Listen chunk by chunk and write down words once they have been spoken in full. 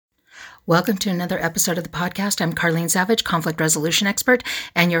Welcome to another episode of the podcast. I'm Carlene Savage, conflict resolution expert,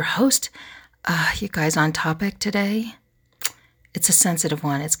 and your host. You guys, on topic today, it's a sensitive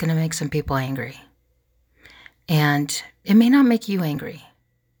one. It's going to make some people angry. And it may not make you angry,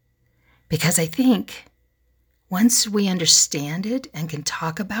 because I think once we understand it and can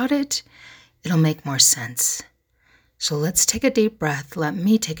talk about it, it'll make more sense. So let's take a deep breath. Let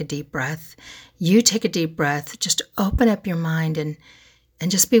me take a deep breath. You take a deep breath. Just open up your mind and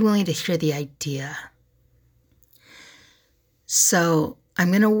just be willing to hear the idea. So I'm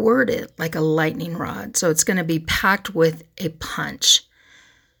going to word it like a lightning rod. So it's going to be packed with a punch.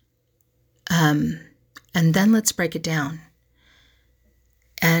 And then let's break it down.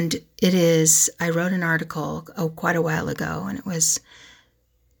 And it is, I wrote an article quite a while ago, and it was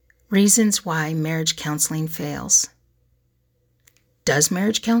reasons why marriage counseling fails. Does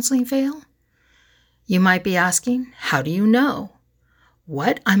marriage counseling fail? You might be asking, how do you know?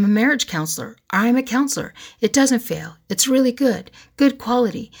 What? I'm a marriage counselor. I'm a counselor. It doesn't fail. It's really good. Good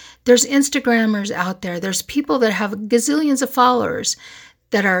quality. There's Instagrammers out there. There's people that have gazillions of followers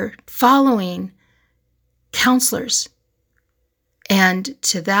that are following counselors. And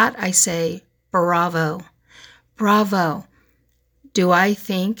to that I say, bravo. Bravo. Do I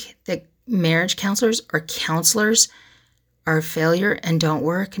think that marriage counselors or counselors are a failure and don't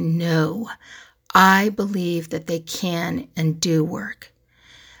work? No. I believe that they can and do work.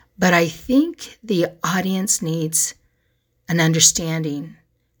 But I think the audience needs an understanding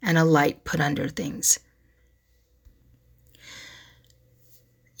and a light put under things.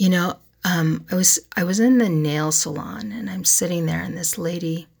 You know, I was in the nail salon, and I'm sitting there, and this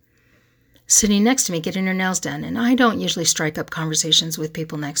lady sitting next to me getting her nails done. And I don't usually strike up conversations with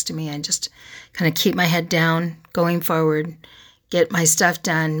people next to me. I just kind of keep my head down, going forward, get my stuff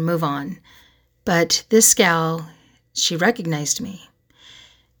done, move on. But this gal, she recognized me,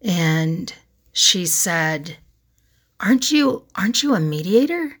 and she said, aren't you a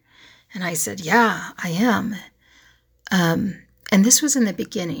mediator? And I said, yeah, I am. And this was in the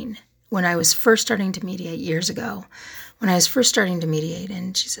beginning when I was first starting to mediate years ago, when I was first starting to mediate.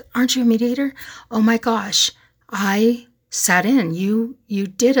 And she said, aren't you a mediator? Oh my gosh, I sat in. You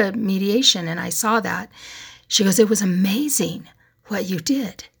did a mediation, and I saw that. She goes, it was amazing what you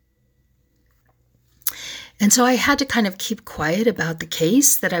did. And so I had to kind of keep quiet about the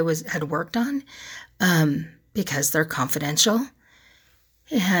case that I had worked on, because they're confidential.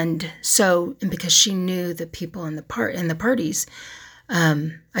 And because she knew the people in the parties,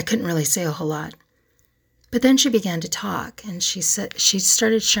 I couldn't really say a whole lot. But then she began to talk, and she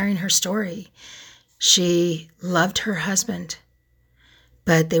started sharing her story. She loved her husband,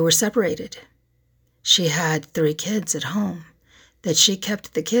 but they were separated. She had 3 kids at home that she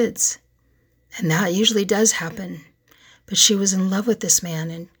kept the kids. And that usually does happen. But she was in love with this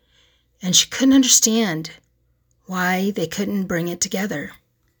man, and she couldn't understand why they couldn't bring it together.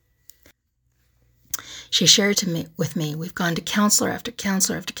 She shared with me, we've gone to counselor after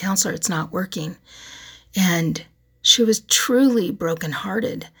counselor after counselor. It's not working. And she was truly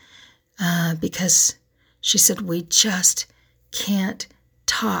brokenhearted because she said, we just can't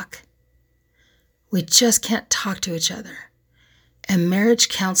talk. We just can't talk to each other. And marriage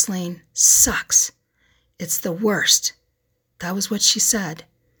counseling sucks. It's the worst. That was what she said.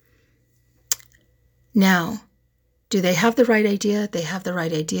 Now, do they have the right idea? They have the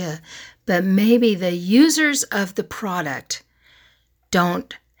right idea. But maybe the users of the product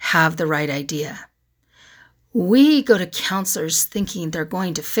don't have the right idea. We go to counselors thinking they're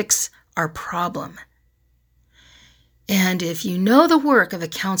going to fix our problem. And if you know the work of a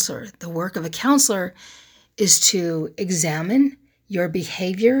counselor is to examine your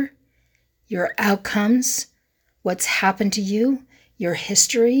behavior, your outcomes, what's happened to you, your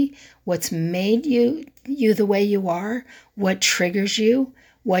history, what's made you the way you are, what triggers you,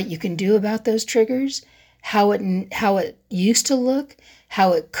 what you can do about those triggers, how it used to look,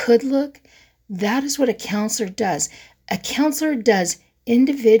 how it could look. That is what a counselor does. A counselor does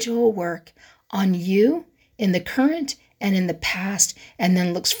individual work on you in the current and in the past, and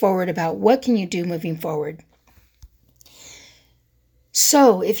then looks forward about what can you do moving forward.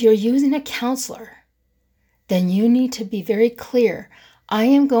 So if you're using a counselor, then you need to be very clear. I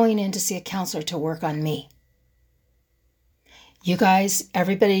am going in to see a counselor to work on me. You guys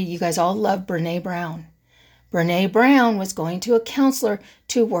all love Brene Brown. Brene Brown was going to a counselor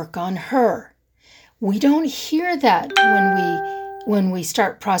to work on her. We don't hear that when we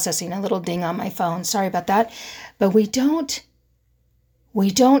start processing. A little ding on my phone. Sorry about that. But we don't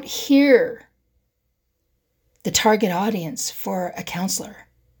hear the target audience for a counselor.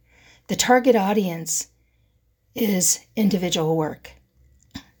 The target audience is individual work.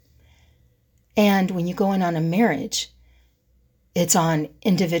 And when you go in on a marriage, it's on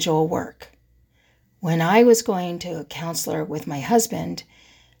individual work. When I was going to a counselor with my husband,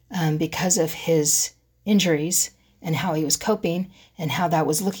 because of his injuries and how he was coping and how that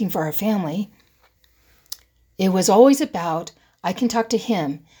was looking for our family, it was always about, I can talk to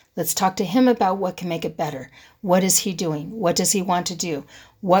him. Let's talk to him about what can make it better. What is he doing? What does he want to do?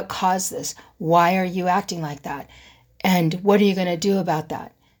 What caused this? Why are you acting like that? And what are you going to do about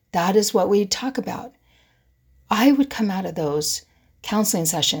that? That is what we talk about. I would come out of those counseling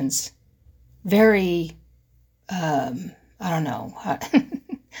sessions very,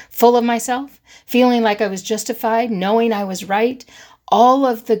 full of myself, feeling like I was justified, knowing I was right, all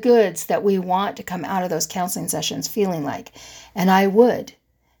of the goods that we want to come out of those counseling sessions feeling like. And I would.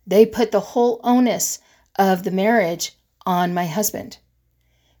 They put the whole onus of the marriage on my husband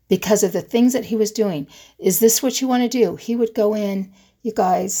because of the things that he was doing. Is this what you want to do? He would go in, you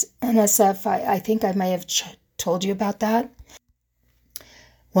guys, NSF, I think I may have told you about that.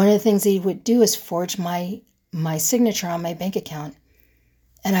 One of the things he would do is forge my signature on my bank account.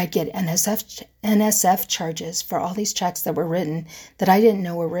 And I'd get NSF charges for all these checks that were written that I didn't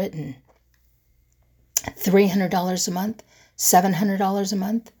know were written. $300 a month, $700 a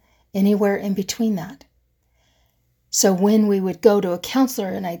month, anywhere in between that. So when we would go to a counselor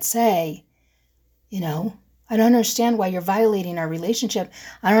and I'd say, I don't understand why you're violating our relationship.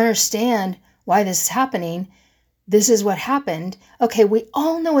 I don't understand why this is happening. This is what happened. Okay, we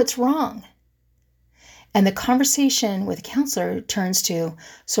all know it's wrong. And the conversation with the counselor turns to,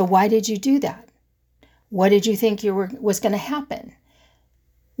 so why did you do that? What did you think was going to happen?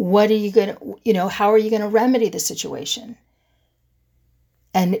 What are you going to, how are you going to remedy the situation?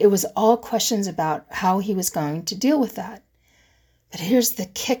 And it was all questions about how he was going to deal with that. But here's the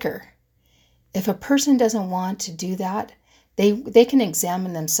kicker. If a person doesn't want to do that, they can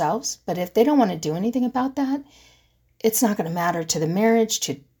examine themselves. But if they don't want to do anything about that, it's not going to matter to the marriage,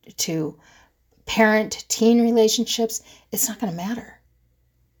 to parent-teen relationships. It's not going to matter.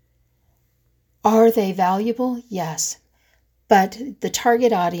 Are they valuable? Yes. But the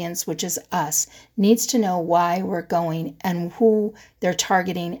target audience, which is us, needs to know why we're going and who they're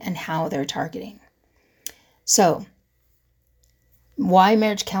targeting and how they're targeting. So, why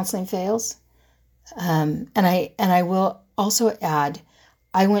marriage counseling fails? And I will also add,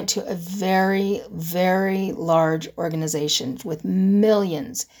 I went to a very, very large organization with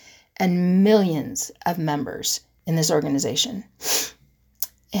millions and millions of members in this organization.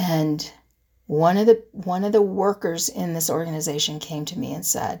 And one of the workers in this organization came to me and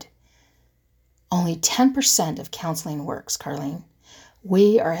said, only 10% of counseling works, Carlene.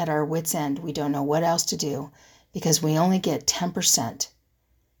 We are at our wits' end. We don't know what else to do because we only get 10%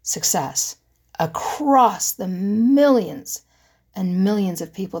 success across the millions and millions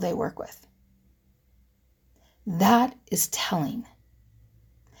of people they work with. That is telling.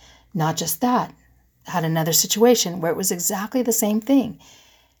 Not just that. I had another situation where it was exactly the same thing.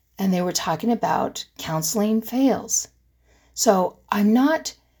 And they were talking about counseling fails. So I am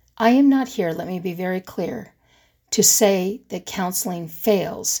not here, let me be very clear, to say that counseling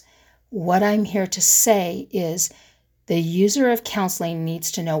fails. What I'm here to say is the user of counseling needs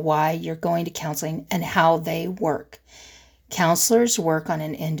to know why you're going to counseling and how they work. Counselors work on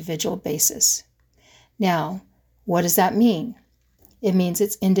an individual basis. Now, what does that mean? It means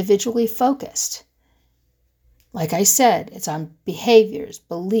it's individually focused. Like I said, it's on behaviors,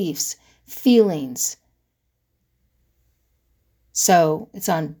 beliefs, feelings. So it's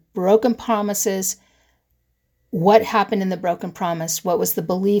on broken promises. What happened in the broken promise? What was the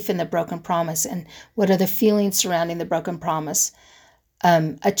belief in the broken promise? And what are the feelings surrounding the broken promise?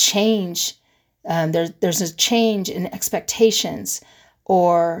 A change. There's a change in expectations.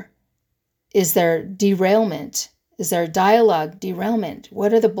 Or is there derailment? Is there dialogue derailment?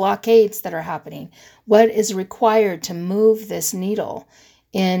 What are the blockades that are happening? What is required to move this needle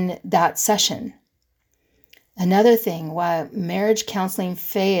in that session? Another thing, why marriage counseling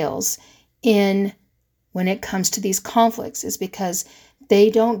fails when it comes to these conflicts is because they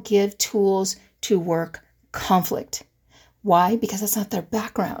don't give tools to work conflict. Why? Because that's not their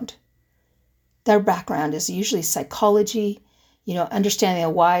background. Their background is usually psychology, understanding the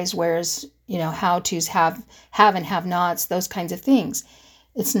whys, wheres, how to's, have and have nots, those kinds of things.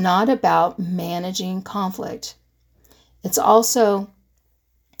 It's not about managing conflict. It's also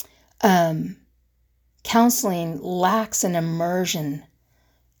counseling lacks an immersion,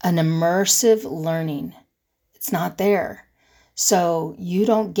 an immersive learning. It's not there. So you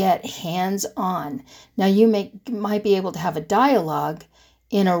don't get hands-on. Now you might be able to have a dialogue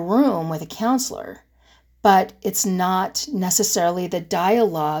in a room with a counselor, but it's not necessarily the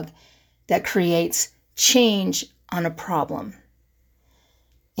dialogue that creates change on a problem.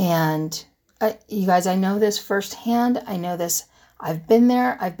 And you guys, I know this firsthand. I know this. I've been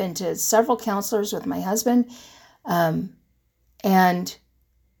there. I've been to several counselors with my husband. And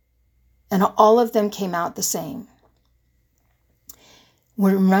all of them came out the same.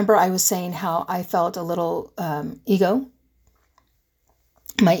 Remember, I was saying how I felt a little ego.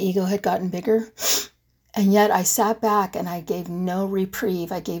 My ego had gotten bigger. And yet I sat back and I gave no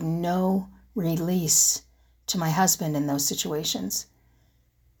reprieve. I gave no release to my husband in those situations.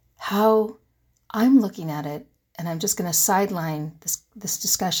 How I'm looking at it, and I'm just going to sideline this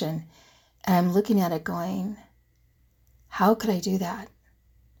discussion, and I'm looking at it going, how could I do that?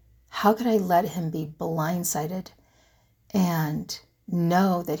 How could I let him be blindsided and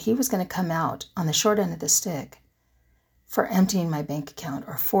know that he was going to come out on the short end of the stick for emptying my bank account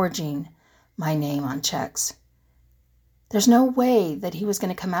or forging my name on checks? There's no way that he was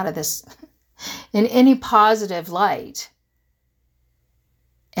going to come out of this in any positive light.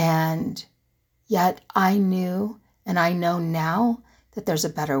 And yet I knew, and I know now, that there's a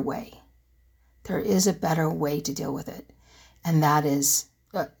better way. There is a better way to deal with it. And that is,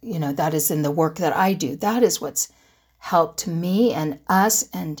 that is in the work that I do. That is what's helped me and us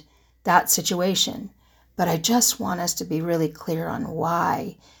and that situation. But I just want us to be really clear on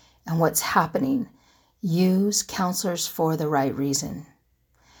why and what's happening. Use counselors for the right reason.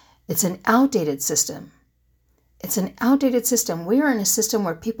 It's an outdated system. It's an outdated system. We are in a system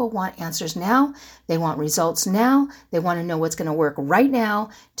where people want answers now. They want results now. They want to know what's going to work right now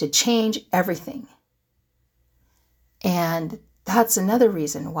to change everything. And that's another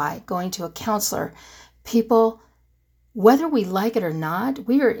reason why going to a counselor, people, whether we like it or not,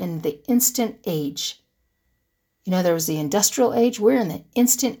 we are in the instant age. There was the industrial age. We're in the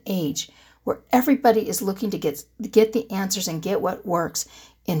instant age where everybody is looking to get the answers and get what works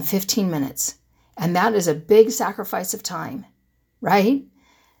in 15 minutes. And that is a big sacrifice of time, right?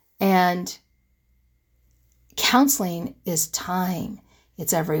 And counseling is time.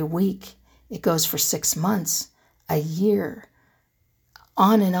 It's every week. It goes for 6 months, a year,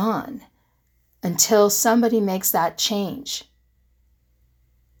 on and on, until somebody makes that change.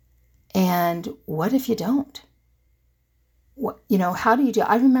 And what if you don't? How do you do?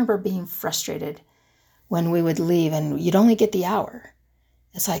 I remember being frustrated when we would leave and you'd only get the hour.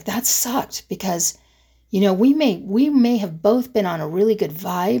 It's like, that sucked because, we may have both been on a really good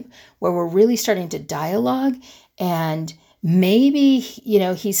vibe where we're really starting to dialogue, and maybe,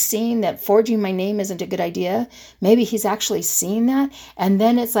 he's seeing that forging my name isn't a good idea. Maybe he's actually seeing that. And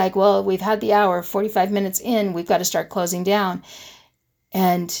then it's like, well, we've had the hour, 45 minutes in, we've got to start closing down.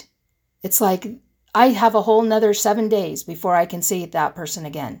 And it's like, I have a whole nother 7 days before I can see that person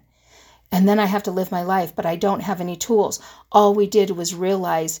again. And then I have to live my life, but I don't have any tools. All we did was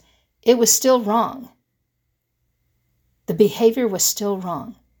realize it was still wrong. The behavior was still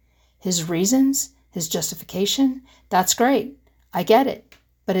wrong. His reasons, his justification, that's great. I get it,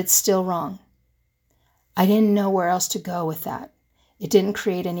 but it's still wrong. I didn't know where else to go with that. It didn't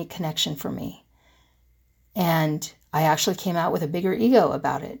create any connection for me. And I actually came out with a bigger ego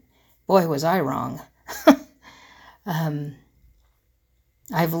about it. Boy, was I wrong.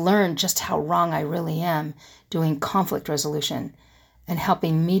 I've learned just how wrong I really am doing conflict resolution and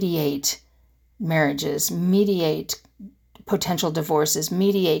helping mediate marriages, mediate potential divorces,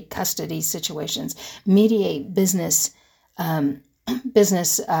 mediate custody situations, mediate business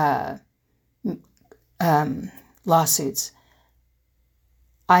lawsuits.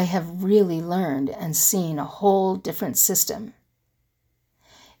 I have really learned and seen a whole different system.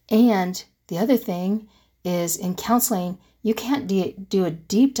 And the other thing is, in counseling, you can't do a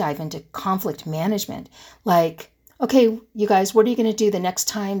deep dive into conflict management. Like, okay, you guys, what are you going to do the next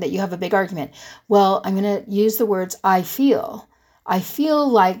time that you have a big argument? Well, I'm going to use the words, I feel. I feel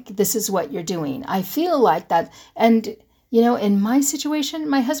like this is what you're doing. I feel like that. And, in my situation,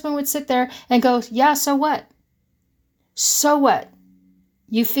 my husband would sit there and go, yeah, so what? So what?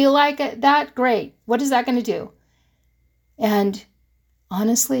 You feel like that? Great. What is that going to do? And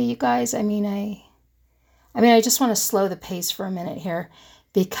honestly, you guys, I just want to slow the pace for a minute here,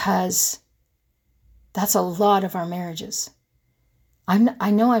 because that's a lot of our marriages.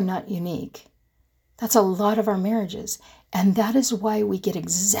 I know I'm not unique. That's a lot of our marriages. And that is why we get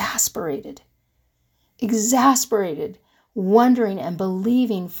exasperated, wondering and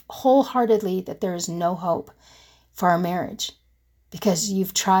believing wholeheartedly that there is no hope for our marriage. Because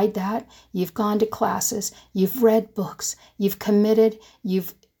you've tried that, you've gone to classes, you've read books, you've committed,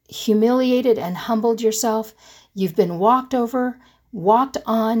 you've humiliated and humbled yourself, you've been walked over, walked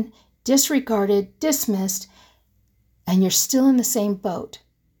on, disregarded, dismissed, and you're still in the same boat.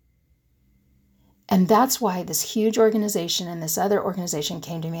 And that's why this huge organization and this other organization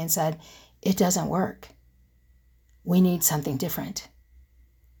came to me and said, it doesn't work. We need something different.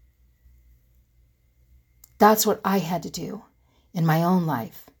 That's what I had to do in my own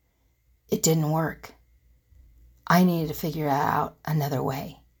life. It didn't work. I needed to figure out another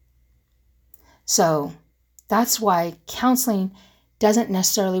way. So that's why counseling doesn't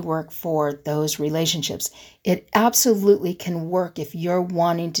necessarily work for those relationships. It absolutely can work if you're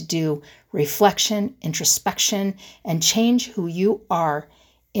wanting to do reflection, introspection, and change who you are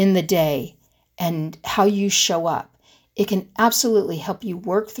in the day and how you show up. It can absolutely help you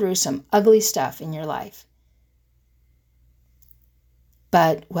work through some ugly stuff in your life.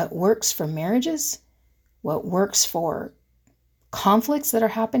 But what works for marriages, what works for conflicts that are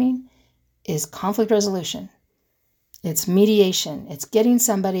happening, is conflict resolution. It's mediation. It's getting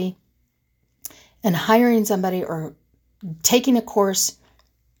somebody and hiring somebody or taking a course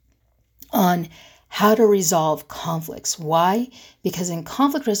on how to resolve conflicts. Why? Because in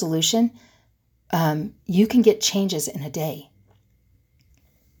conflict resolution, you can get changes in a day.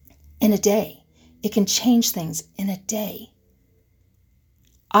 In a day. It can change things in a day.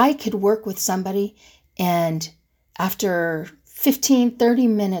 I could work with somebody, and after 15, 30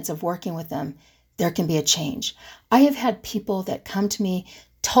 minutes of working with them, there can be a change. I have had people that come to me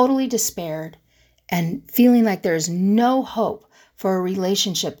totally despaired and feeling like there's no hope for a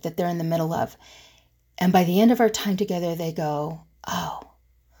relationship that they're in the middle of. And by the end of our time together, they go, oh,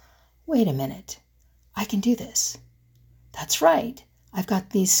 wait a minute. I can do this. That's right. I've got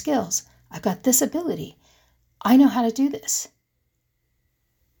these skills. I've got this ability. I know how to do this.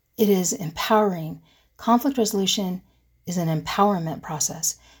 It is empowering. Conflict resolution is an empowerment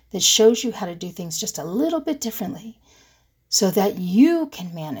process that shows you how to do things just a little bit differently so that you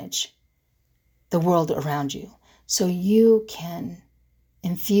can manage the world around you, so you can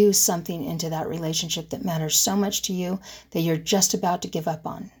infuse something into that relationship that matters so much to you that you're just about to give up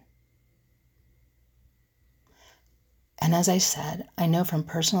on. And as I said, I know from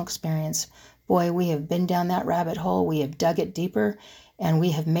personal experience, boy, we have been down that rabbit hole, we have dug it deeper, and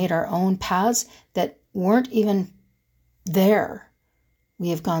we have made our own paths that weren't even there. We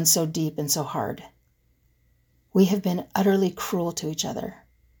have gone so deep and so hard. We have been utterly cruel to each other.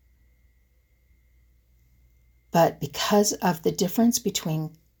 But because of the difference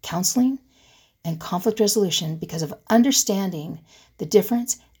between counseling and conflict resolution, because of understanding the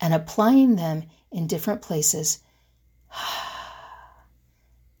difference and applying them in different places,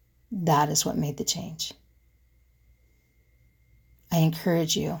 that is what made the change. I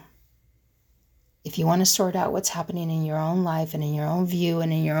encourage you, if you want to sort out what's happening in your own life and in your own view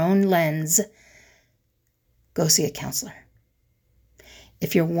and in your own lens, go see a counselor.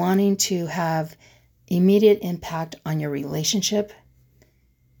 If you're wanting to have immediate impact on your relationship,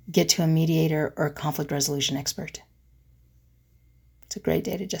 get to a mediator or a conflict resolution expert. It's a great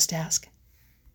day to just ask.